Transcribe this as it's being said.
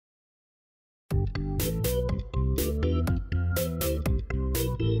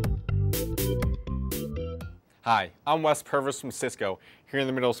Hi, I'm Wes Purvis from Cisco, here in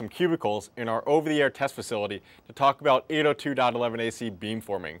the middle of some cubicles in our over-the-air test facility to talk about 802.11ac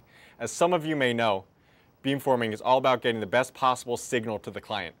beamforming. As some of you may know, beamforming is all about getting the best possible signal to the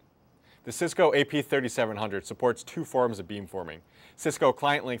client. The Cisco AP3700 supports two forms of beamforming, Cisco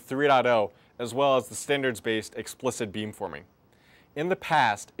ClientLink 3.0 as well as the standards-based explicit beamforming. In the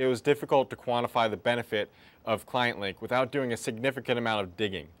past, it was difficult to quantify the benefit of ClientLink without doing a significant amount of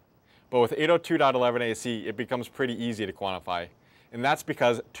digging. But with 802.11ac, it becomes pretty easy to quantify, and that's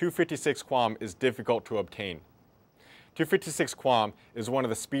because 256 QAM is difficult to obtain. 256 QAM is one of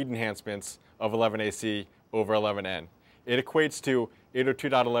the speed enhancements of 11ac over 11n. It equates to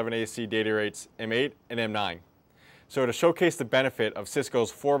 802.11ac data rates M8 and M9. So to showcase the benefit of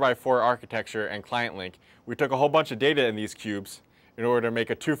Cisco's 4x4 architecture and ClientLink, we took a whole bunch of data in these cubes in order to make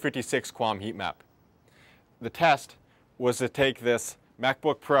a 256 QAM heat map. The test was to take this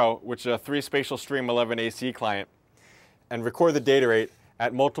MacBook Pro, which is a 3-spatial stream 11ac client, and record the data rate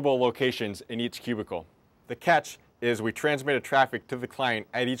at multiple locations in each cubicle. The catch is we transmitted traffic to the client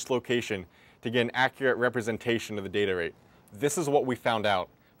at each location to get an accurate representation of the data rate. This is what we found out.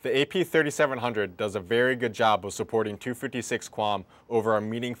 The AP3700 does a very good job of supporting 256 QAM over a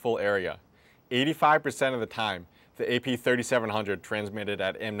meaningful area. 85% of the time, the AP3700 transmitted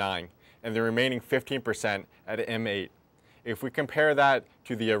at M9, and the remaining 15% at M8. If we compare that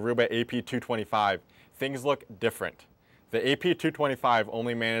to the Aruba AP225, things look different. The AP225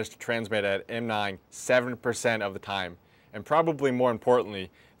 only managed to transmit at M9 7% of the time, and probably more importantly,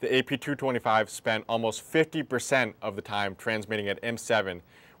 the AP225 spent almost 50% of the time transmitting at M7,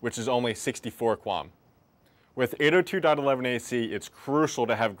 which is only 64 QAM. With 802.11ac, it's crucial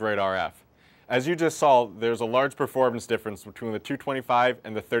to have great RF. As you just saw, there's a large performance difference between the 225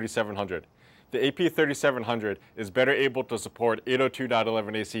 and the 3700. The AP3700 is better able to support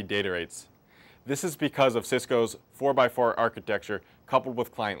 802.11ac data rates. This is because of Cisco's 4x4 architecture coupled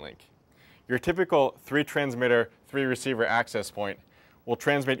with ClientLink. Your typical 3-transmitter, 3-receiver access point will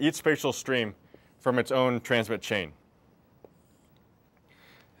transmit each spatial stream from its own transmit chain.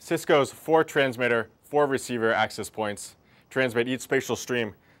 Cisco's 4-transmitter, 4-receiver access points transmit each spatial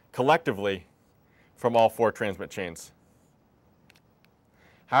stream collectively from all 4 transmit chains.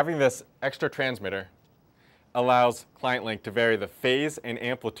 Having this extra transmitter allows ClientLink to vary the phase and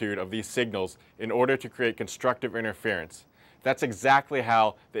amplitude of these signals in order to create constructive interference. That's exactly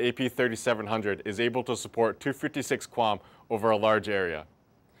how the AP3700 is able to support 256 QAM over a large area.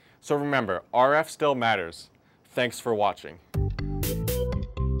 So remember, RF still matters. Thanks for watching.